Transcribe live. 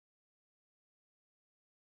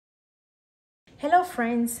Hello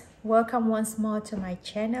friends, welcome once more to my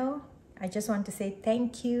channel. I just want to say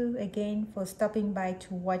thank you again for stopping by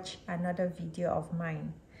to watch another video of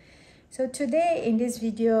mine. So today in this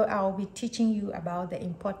video, I'll be teaching you about the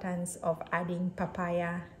importance of adding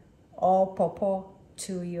papaya or pawpaw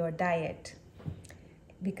to your diet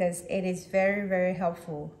because it is very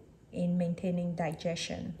helpful in maintaining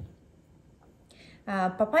digestion.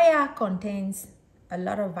 Papaya contains a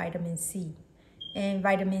lot of vitamin C, and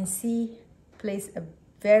vitamin C plays a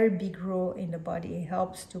very big role in the body. It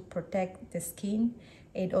helps to protect the skin.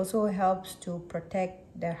 It also helps to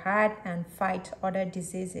protect the heart and fight other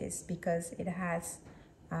diseases because it has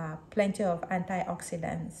plenty of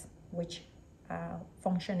antioxidants which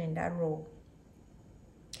function in that role.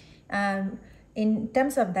 In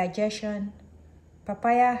terms of digestion,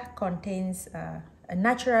 papaya contains a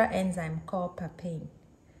natural enzyme called papain.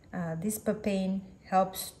 This papain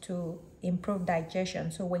helps to improve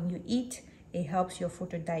digestion. So when you eat, it helps your food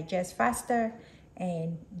to digest faster,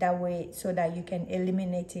 and that way so that you can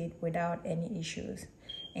eliminate it without any issues.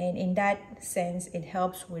 And in that sense, it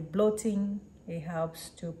helps with bloating, it helps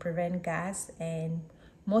to prevent gas, and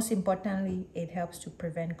most importantly, it helps to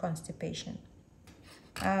prevent constipation.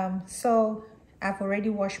 So I've already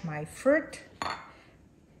washed my fruit.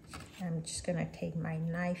 I'm just gonna take my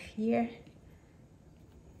knife here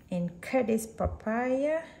and cut this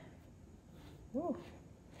papaya. Ooh,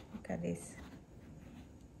 look at this.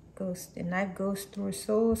 The knife goes through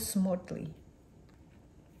so smoothly.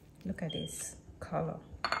 Look at this color.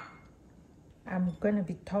 I'm going to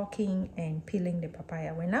be talking and peeling the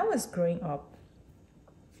papaya. When I was growing up,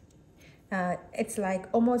 it's like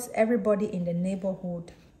almost everybody in the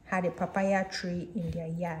neighborhood had a papaya tree in their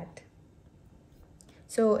yard.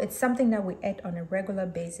 So it's something that we ate on a regular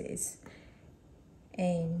basis.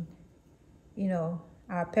 And, you know,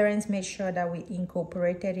 our parents made sure that we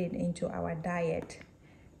incorporated it into our diet.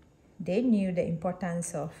 They knew the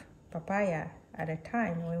importance of papaya at a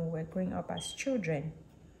time when we were growing up as children.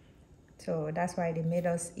 So that's why they made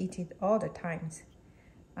us eat it all the times.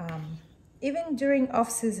 Even during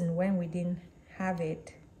off-season when we didn't have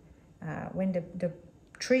it, when the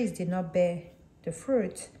trees did not bear the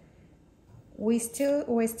fruit, we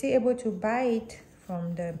were still able to buy it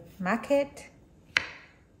from the market.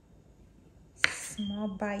 Small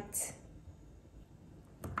bites.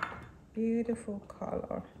 Beautiful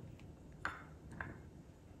color.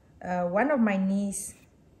 One of my nieces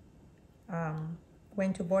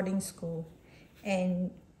went to boarding school,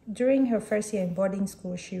 and during her first year in boarding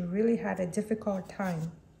school, she really had a difficult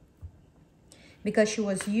time because she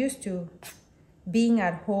was used to being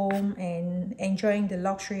at home and enjoying the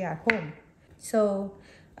luxury at home. So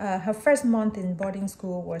her first month in boarding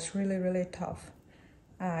school was really tough.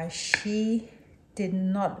 She did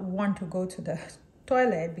not want to go to the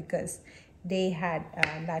toilet because they had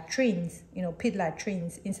latrines, pit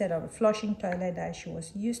latrines, instead of a flushing toilet that she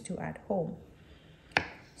was used to at home.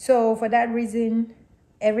 So for that reason,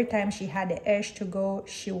 every time she had the urge to go,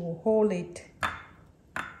 she would hold it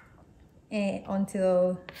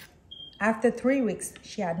until after 3 weeks,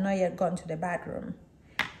 she had not yet gone to the bathroom.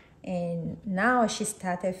 And now she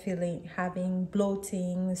started having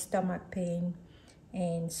bloating, stomach pain.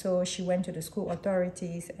 And so she went to the school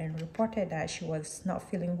authorities and reported that she was not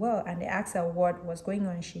feeling well. And they asked her what was going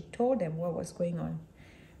on. She told them what was going on.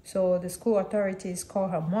 So the school authorities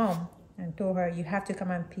called her mom and told her, you have to come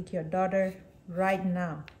and pick your daughter right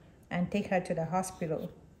now and take her to the hospital.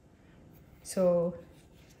 So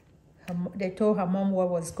they told her mom what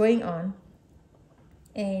was going on.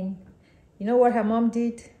 And you know what her mom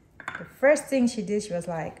did? The first thing she did, she was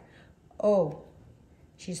like,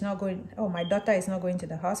 my daughter is not going to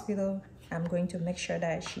the hospital. I'm going to make sure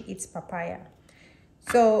that she eats papaya.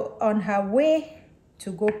 So on her way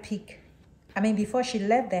to go before she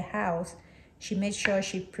left the house, she made sure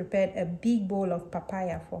she prepared a big bowl of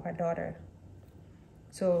papaya for her daughter.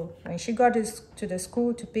 So when she got to the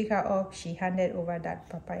school to pick her up, she handed over that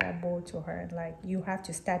papaya bowl to her, like, you have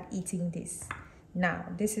to start eating this now.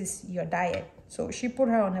 This is your diet. So she put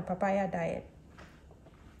her on a papaya diet.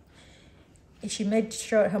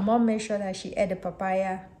 Her mom made sure that she ate the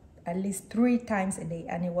papaya at least 3 times a day,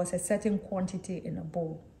 and it was a certain quantity in a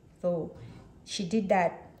bowl. So she did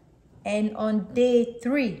that. And on day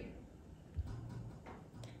 3,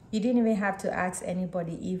 you didn't even have to ask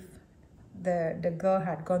anybody if the girl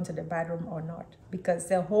had gone to the bathroom or not, because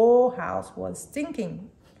the whole house was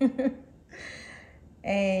stinking.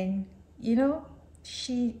 And,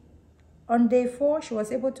 on day 4, she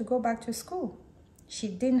was able to go back to school. She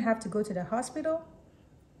didn't have to go to the hospital.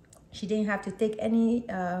 She didn't have to take any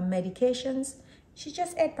medications. She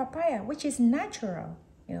just ate papaya, which is natural.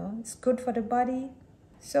 You know, it's good for the body.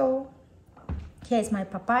 So here's my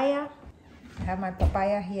papaya. I have my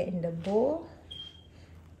papaya here in the bowl.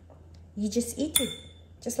 You just eat it,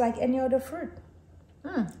 just like any other fruit.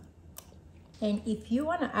 And if you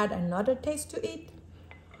want to add another taste to it,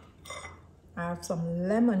 I have some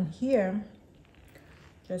lemon here.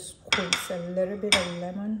 Just squeeze a little bit of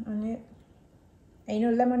lemon on it. And you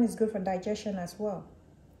know, lemon is good for digestion as well.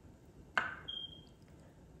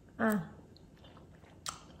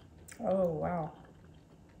 Oh wow,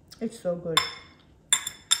 it's so good.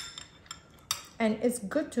 And it's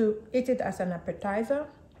good to eat it as an appetizer.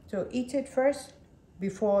 So eat it first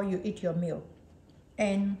before you eat your meal.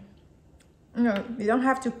 And you know, you don't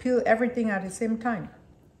have to peel everything at the same time.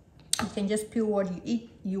 You can just peel what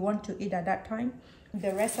you want to eat at that time.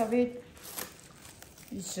 The rest of it,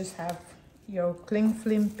 you just have your cling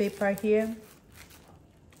film paper here.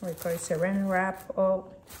 We call it saran wrap, or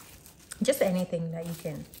just anything that you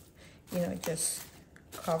can, you know, just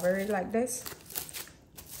cover it like this.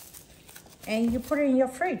 And you put it in your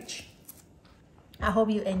fridge. I hope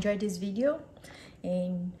you enjoyed this video,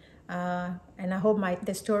 and I hope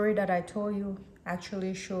the story that I told you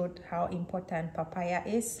actually showed how important papaya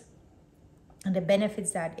is and the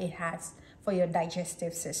benefits that it has for your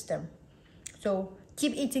digestive system. So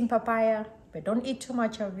keep eating papaya, but don't eat too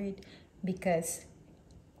much of it, because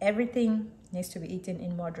everything needs to be eaten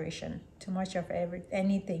in moderation. Too much of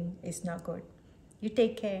anything is not good. You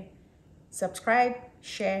take care. Subscribe,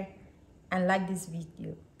 share, and like this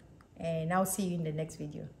video. And I'll see you in the next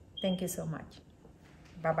video. Thank you so much.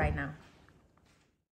 Bye-bye now.